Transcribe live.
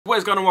What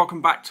is going on?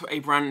 Welcome back to a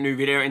brand new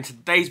video. In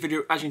today's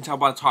video, as you can tell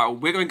by the title,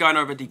 we're going to be going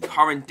over the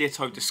current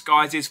Ditto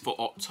disguises for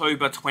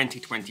October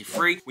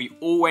 2023. We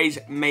always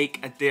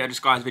make a Ditto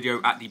disguise video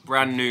at the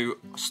brand new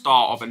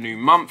start of a new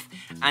month,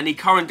 and the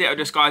current Ditto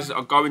disguises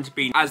are going to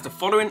be as the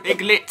following: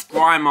 Piglet,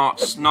 Grimer,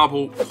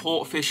 Snubble,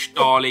 Portfish,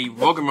 Starly,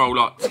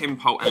 Roggenrola,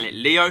 Timpo, and Little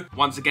Leo.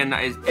 Once again,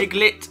 that is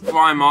Piglet,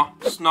 Grimer,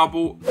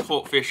 Snubble,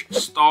 Portfish,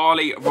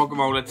 Starly,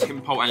 Roggenrola,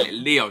 Timpo, and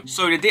Little Leo.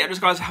 So the Ditto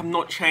disguises have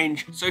not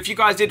changed. So if you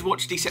guys did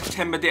watch the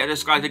September Ditto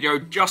disguise video,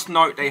 just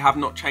note they have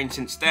not changed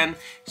since then.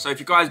 So if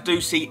you guys do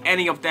see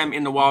any of them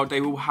in the wild, they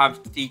will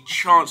have the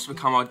chance to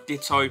become a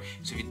Ditto.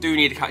 So if you do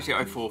need to catch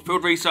Ditto for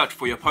field research,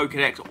 for your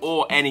Pokédex,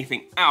 or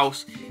anything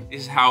else,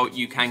 this is how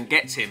you can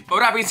get him. But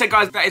with that being said,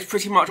 guys, that is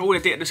pretty much all the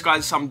Ditto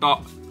disguises summed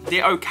up.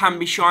 Ditto can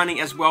be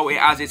shiny as well. It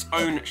has its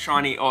own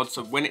shiny odds,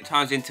 so when it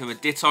turns into a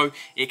Ditto,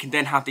 it can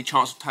then have the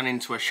chance to turn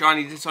into a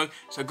shiny Ditto.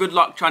 So good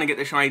luck trying to get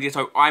the shiny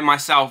Ditto. I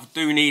myself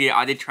do need it.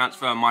 I did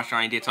transfer my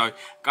shiny Ditto.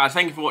 Guys,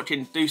 thank you for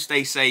watching. Do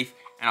stay safe,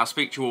 and I'll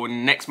speak to you all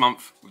next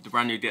month with the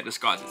brand new Ditto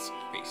disguises.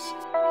 Peace.